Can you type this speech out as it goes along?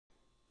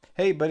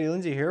Hey, Buddy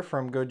Lindsay here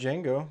from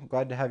GoDjango.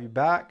 Glad to have you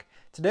back.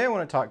 Today I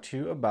want to talk to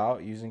you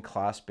about using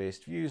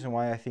class-based views and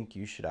why I think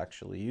you should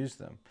actually use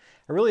them.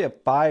 I really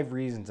have 5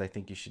 reasons I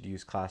think you should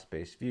use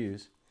class-based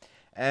views.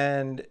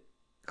 And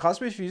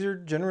class-based views are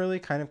generally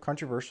kind of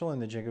controversial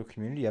in the Django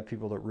community. You have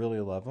people that really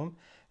love them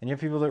and you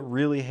have people that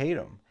really hate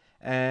them.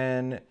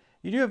 And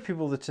you do have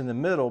people that's in the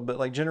middle, but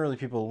like generally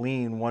people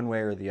lean one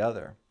way or the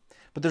other.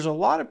 But there's a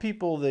lot of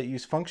people that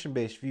use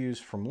function-based views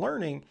from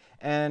learning,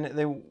 and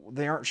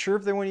they aren't sure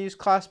if they want to use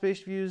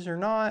class-based views or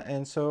not,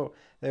 and so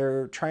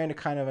they're trying to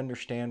kind of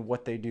understand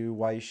what they do,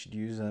 why you should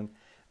use them,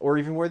 or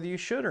even whether you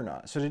should or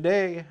not. So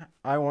today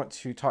I want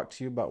to talk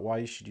to you about why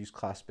you should use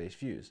class-based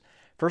views.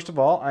 First of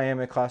all, I am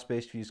a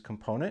class-based views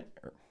proponent.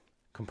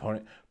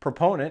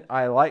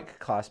 I like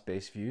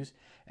class-based views,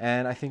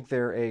 and I think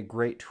they're a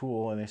great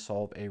tool and they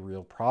solve a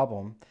real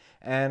problem.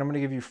 And I'm going to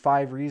give you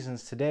 5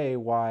 reasons today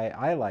why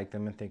I like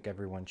them and think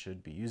everyone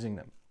should be using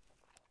them.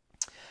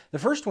 The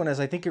first one is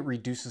I think it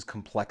reduces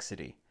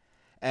complexity.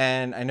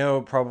 And I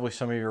know probably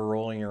some of you are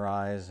rolling your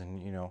eyes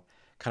and,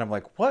 kind of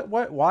like,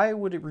 why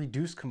would it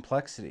reduce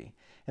complexity?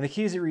 And the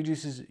key is it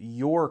reduces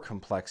your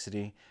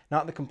complexity,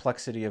 not the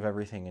complexity of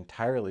everything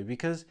entirely,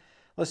 because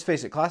let's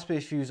face it,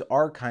 class-based views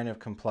are kind of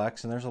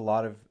complex, and there's a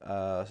lot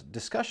of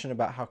discussion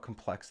about how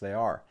complex they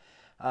are.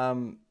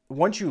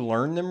 Once you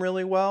learn them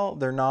really well,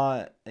 they're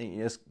not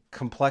as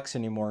complex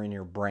anymore in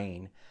your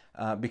brain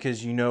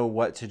because you know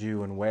what to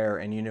do and where,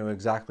 and you know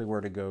exactly where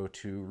to go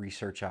to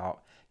research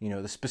out,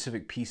 the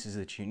specific pieces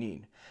that you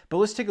need. But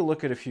let's take a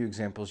look at a few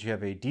examples. You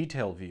have a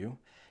detail view.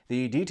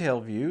 The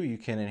detail view you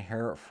can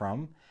inherit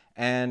from,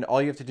 and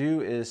all you have to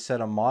do is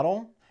set a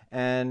model,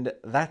 and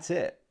that's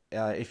it.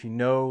 If you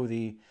know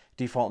the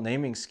default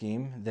naming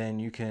scheme, then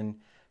you can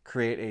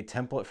create a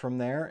template from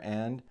there,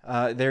 and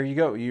there you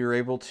go. You're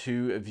able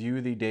to view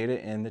the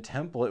data in the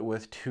template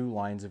with 2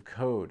 lines of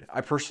code.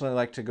 I personally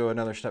like to go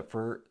another step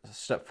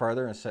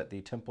farther and set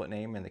the template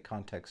name and the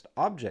context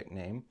object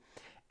name,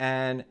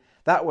 and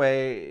that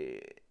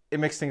way it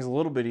makes things a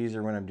little bit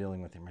easier when I'm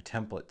dealing with my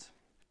templates.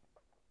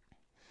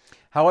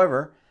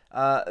 However,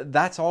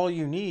 that's all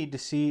you need to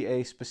see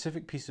a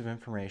specific piece of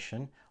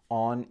information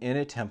in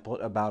a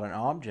template about an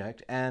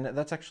object, and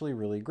that's actually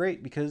really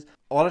great because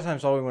a lot of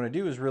times all we want to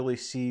do is really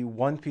see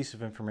one piece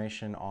of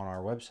information on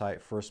our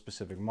website for a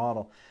specific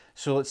model.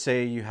 So let's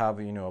say you have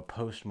a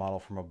post model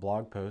from a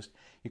blog post.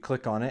 You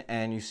click on it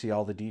and you see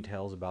all the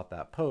details about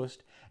that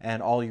post,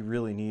 and all you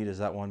really need is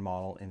that one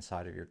model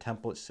inside of your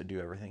templates to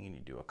do everything you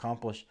need to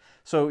accomplish.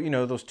 So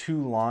those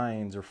 2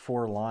 lines or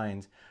 4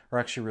 lines are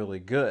actually really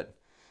good.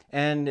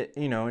 And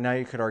now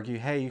you could argue,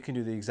 hey, you can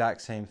do the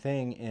exact same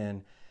thing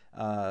in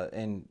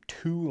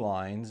 2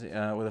 lines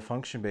with a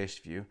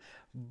function-based view.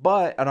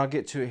 But, and I'll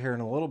get to it here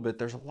in a little bit,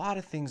 there's a lot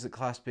of things that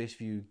class-based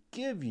view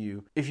give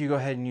you if you go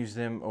ahead and use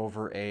them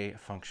over a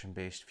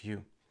function-based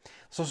view.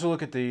 Let's also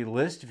look at the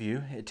list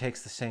view. It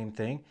takes the same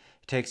thing.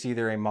 It takes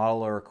either a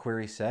model or a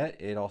query set.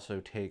 It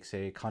also takes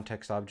a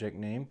context object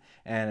name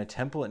and a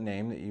template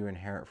name that you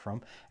inherit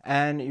from.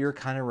 And you're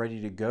kind of ready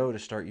to go to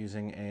start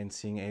using and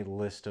seeing a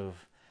list of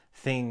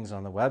things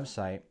on the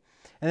website.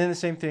 And then the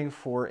same thing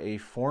for a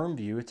form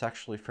view. It's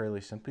actually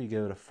fairly simple. You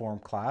give it a form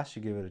class,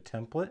 you give it a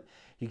template,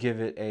 you give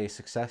it a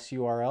success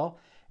URL,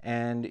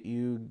 and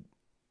you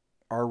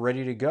are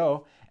ready to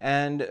go.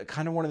 And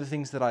kind of one of the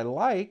things that I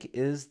like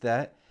is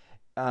that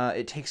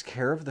it takes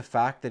care of the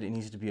fact that it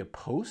needs to be a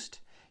post.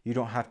 You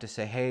don't have to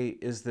say, hey,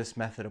 is this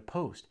method a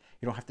post?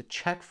 You don't have to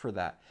check for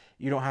that.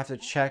 You don't have to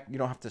check, you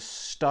don't have to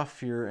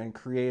stuff and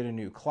create a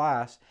new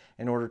class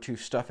in order to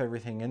stuff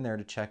everything in there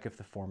to check if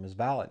the form is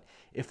valid.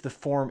 If the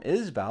form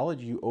is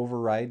valid, you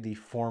override the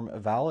form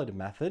valid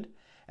method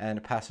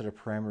and pass it a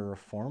parameter of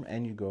form,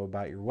 and you go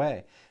about your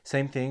way.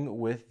 Same thing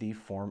with the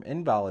form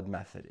invalid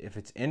method. If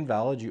it's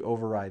invalid, you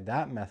override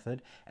that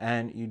method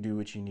and you do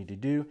what you need to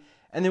do.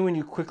 And then when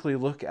you quickly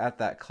look at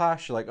that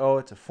class, you're like, oh,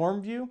 it's a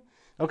form view.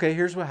 Okay,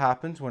 here's what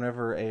happens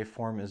whenever a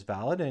form is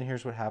valid, and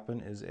here's what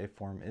happens is a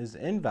form is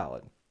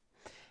invalid.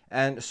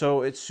 And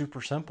so it's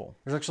super simple.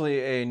 There's actually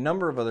a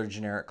number of other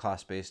generic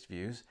class-based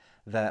views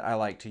that I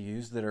like to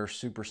use that are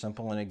super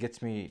simple, and it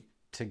gets me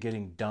to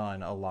getting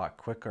done a lot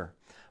quicker.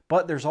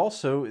 But there's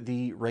also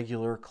the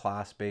regular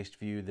class-based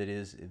view that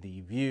is the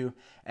view,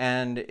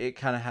 and it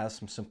kind of has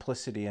some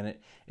simplicity in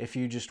it. If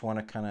you just want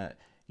to kind of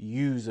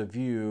use a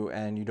view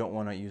and you don't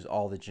want to use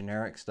all the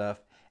generic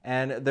stuff.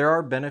 And there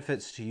are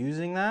benefits to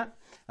using that.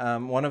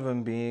 One of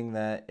them being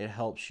that it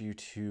helps you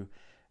to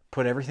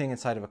put everything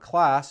inside of a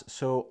class,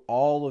 so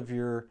all of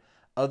your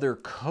other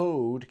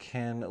code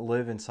can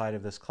live inside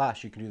of this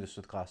class. You can do this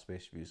with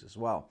class-based views as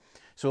well.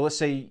 So let's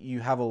say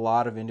you have a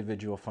lot of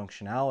individual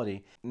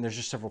functionality, and there's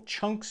just several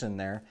chunks in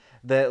there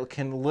that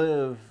can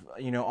live,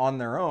 on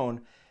their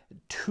own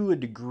to a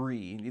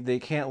degree. They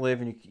can't live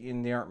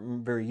and they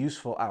aren't very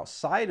useful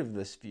outside of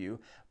this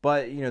view,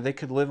 but they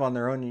could live on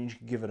their own, and you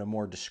can give it a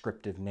more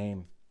descriptive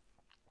name.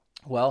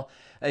 Well,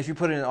 if you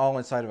put it all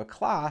inside of a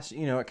class,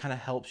 it kind of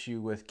helps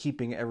you with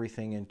keeping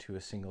everything into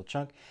a single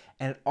chunk.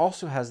 and it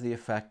also has the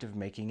effect of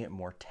making it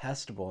more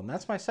testable. And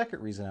that's my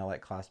second reason I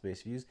like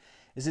class-based views,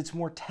 is it's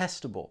more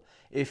testable.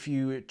 If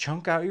you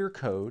chunk out your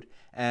code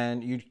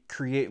and you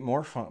create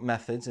more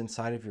methods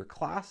inside of your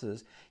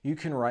classes, you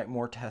can write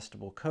more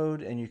testable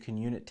code and you can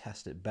unit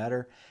test it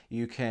better.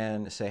 You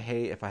can say,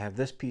 hey, if I have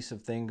this piece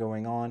of thing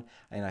going on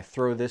and I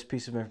throw this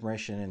piece of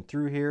information in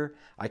through here,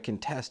 I can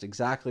test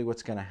exactly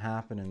what's going to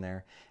happen in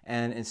there.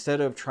 And instead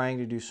of trying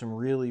to do some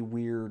really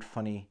weird,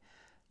 funny,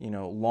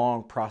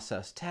 long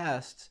process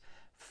tests,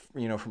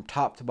 from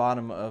top to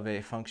bottom of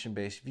a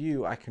function-based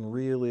view, I can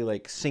really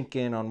like sink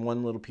in on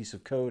one little piece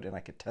of code and I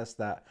could test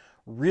that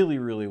really,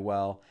 really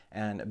well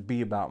and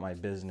be about my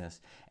business.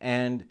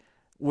 And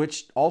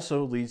which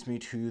also leads me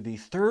to the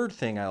third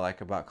thing I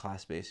like about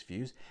class-based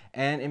views,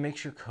 and it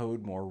makes your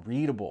code more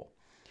readable.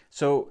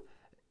 So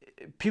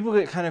people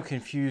get kind of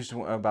confused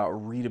about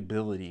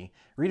readability.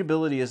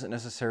 Readability isn't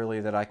necessarily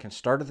that I can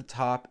start at the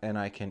top and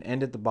I can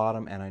end at the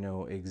bottom and I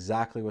know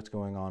exactly what's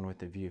going on with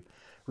the view.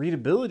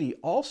 Readability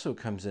also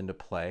comes into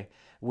play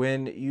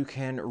when you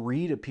can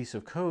read a piece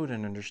of code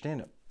and understand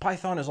it.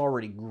 Python is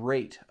already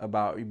great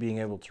about being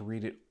able to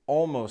read it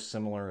almost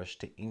similar-ish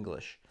to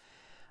English.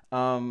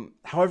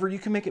 However, you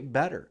can make it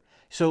better.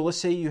 So let's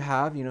say you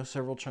have,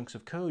 several chunks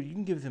of code. You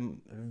can give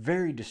them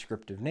very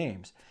descriptive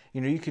names.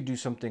 You could do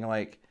something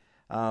like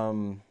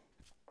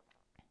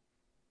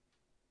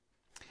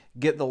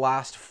get the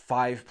last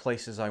 5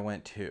 places I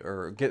went to,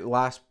 or get the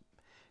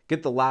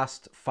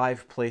last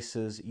 5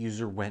 places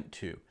user went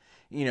to,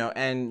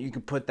 and you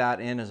can put that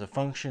in as a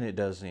function. It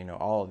does,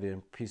 all of the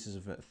pieces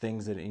of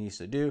things that it needs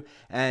to do,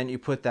 and you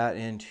put that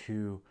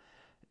into,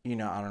 I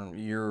don't know,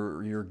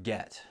 your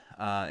get,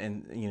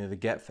 and the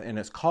get, and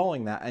it's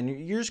calling that,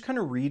 and you're just kind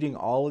of reading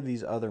all of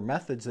these other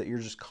methods that you're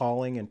just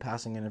calling and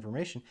passing in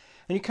information,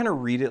 and you kind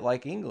of read it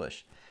like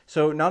English.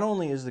 So not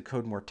only is the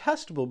code more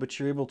testable, but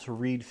you're able to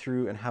read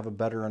through and have a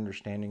better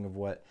understanding of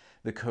what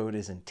the code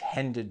is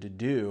intended to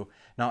do,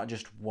 not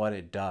just what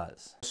it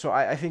does. So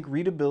I think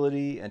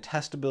readability and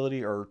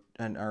testability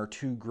are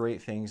two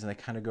great things, and they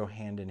kind of go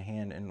hand in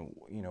hand, and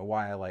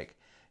why I like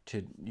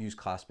to use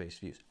class-based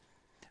views.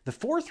 The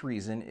fourth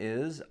reason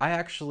is I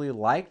actually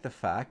like the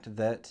fact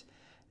that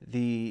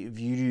the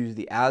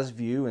as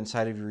view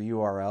inside of your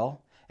URL,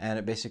 and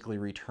it basically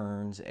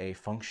returns a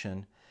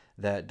function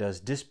that does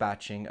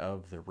dispatching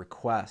of the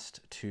request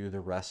to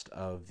the rest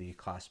of the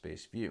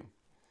class-based view.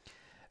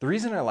 The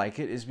reason I like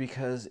it is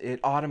because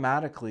it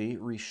automatically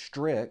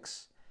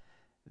restricts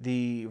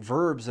the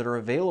verbs that are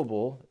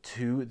available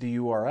to the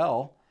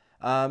URL,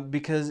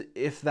 because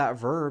if that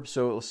verb,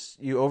 so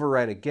you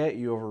override a get,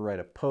 you override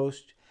a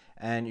post,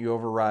 and you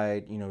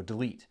override,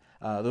 delete.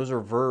 Those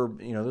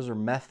are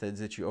methods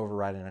that you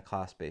override in a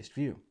class-based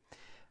view.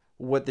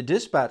 What the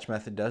dispatch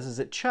method does is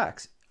it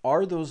checks,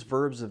 are those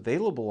verbs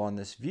available on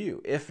this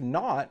view? If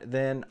not,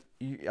 then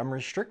I'm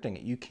restricting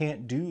it. You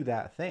can't do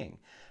that thing.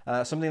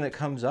 Something that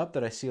comes up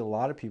that I see a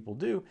lot of people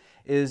do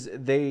is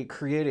they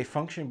create a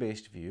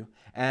function-based view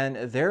and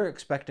they're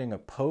expecting a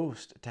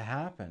post to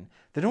happen.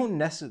 They don't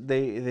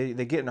necessarily,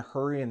 they get in a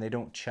hurry and they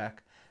don't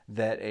check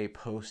that a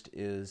post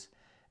is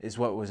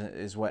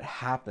what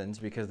happens,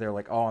 because they're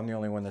like, oh, I'm the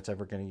only one that's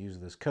ever going to use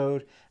this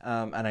code,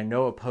 and I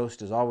know a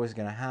post is always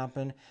going to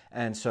happen,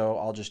 and so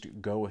I'll just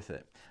go with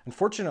it.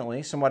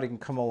 Unfortunately, somebody can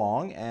come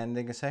along and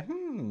they can say,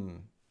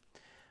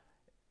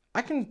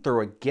 I can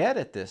throw a get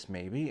at this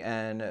maybe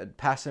and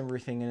pass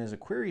everything in as a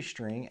query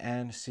string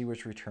and see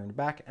what's returned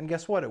back, and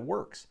guess what? It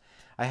works.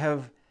 I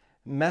have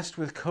messed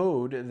with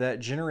code that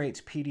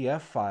generates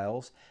PDF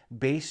files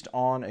based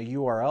on a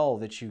URL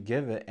that you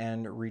give it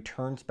and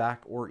returns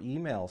back or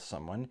emails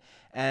someone,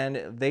 and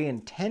they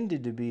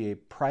intended to be a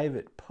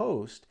private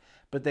post,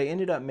 but they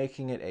ended up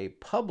making it a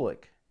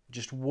public,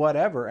 just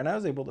whatever, and I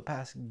was able to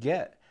pass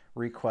get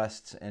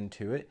requests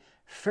into it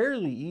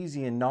fairly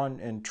easy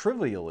and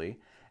trivially,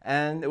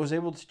 and it was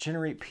able to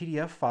generate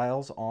PDF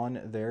files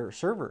on their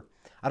server.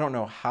 I don't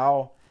know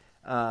how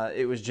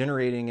it was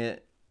generating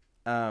it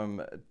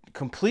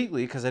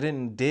completely, because I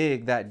didn't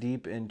dig that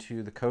deep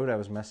into the code I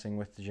was messing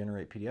with to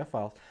generate PDF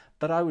files,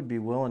 but I would be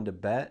willing to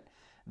bet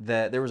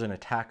that there was an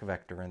attack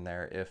vector in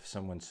there if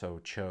someone so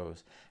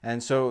chose.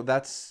 And so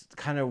that's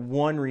kind of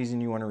one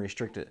reason you want to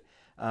restrict it.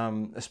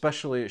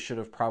 Especially it should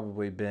have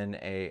probably been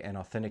an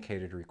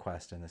authenticated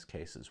request in this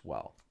case as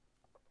well.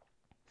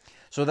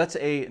 So that's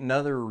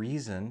another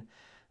reason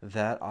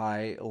that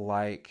I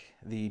like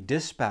the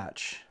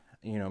dispatch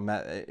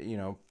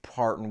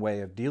part and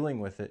way of dealing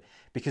with it,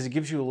 because it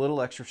gives you a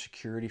little extra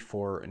security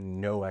for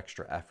no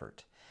extra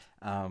effort.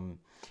 And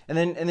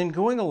then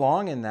going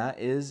along in that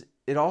is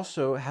it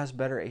also has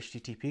better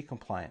HTTP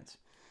compliance.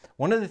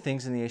 One of the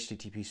things in the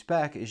HTTP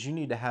spec is you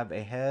need to have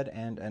a head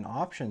and an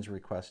options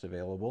request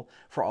available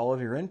for all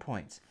of your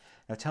endpoints.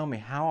 Now tell me,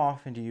 how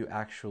often do you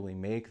actually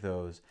make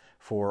those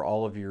for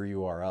all of your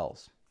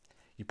URLs?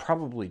 You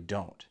probably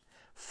don't.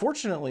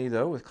 Fortunately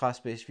though, with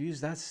class-based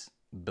views, that's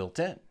built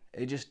in.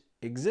 It just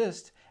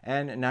exists,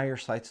 and now your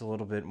site's a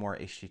little bit more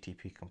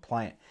HTTP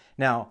compliant.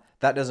 Now,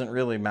 that doesn't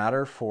really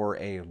matter for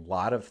a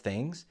lot of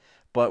things,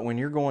 But when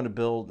you're going to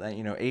build,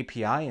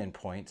 API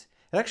endpoints,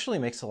 it actually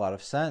makes a lot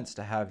of sense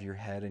to have your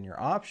head and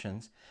your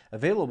options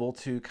available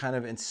to kind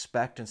of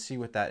inspect and see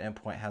what that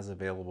endpoint has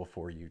available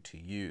for you to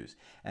use.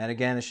 And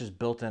again, it's just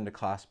built into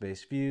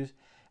class-based views,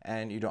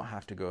 and you don't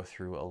have to go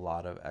through a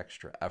lot of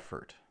extra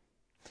effort.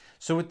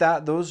 So with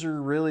that, those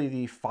are really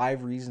the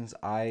 5 reasons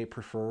I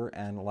prefer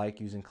and like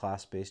using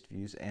class-based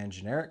views and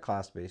generic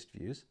class-based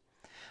views.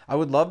 I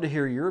would love to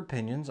hear your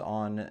opinions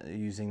on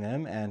using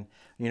them, and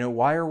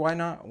why or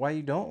why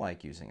you don't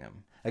like using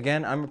them.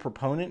 Again, I'm a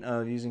proponent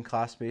of using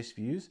class-based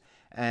views,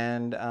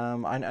 and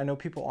I know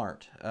people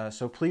aren't.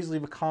 So please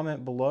leave a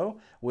comment below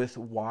with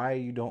why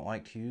you don't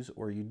like to use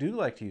or you do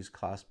like to use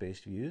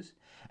class-based views.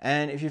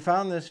 And if you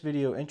found this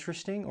video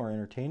interesting or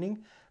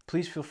entertaining,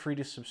 please feel free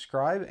to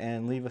subscribe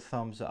and leave a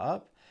thumbs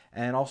up.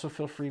 And also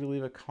feel free to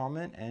leave a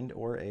comment and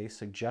or a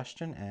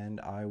suggestion, and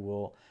I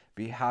will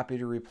be happy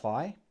to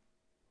reply.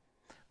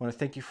 I want to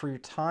thank you for your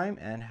time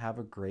and have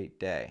a great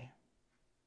day.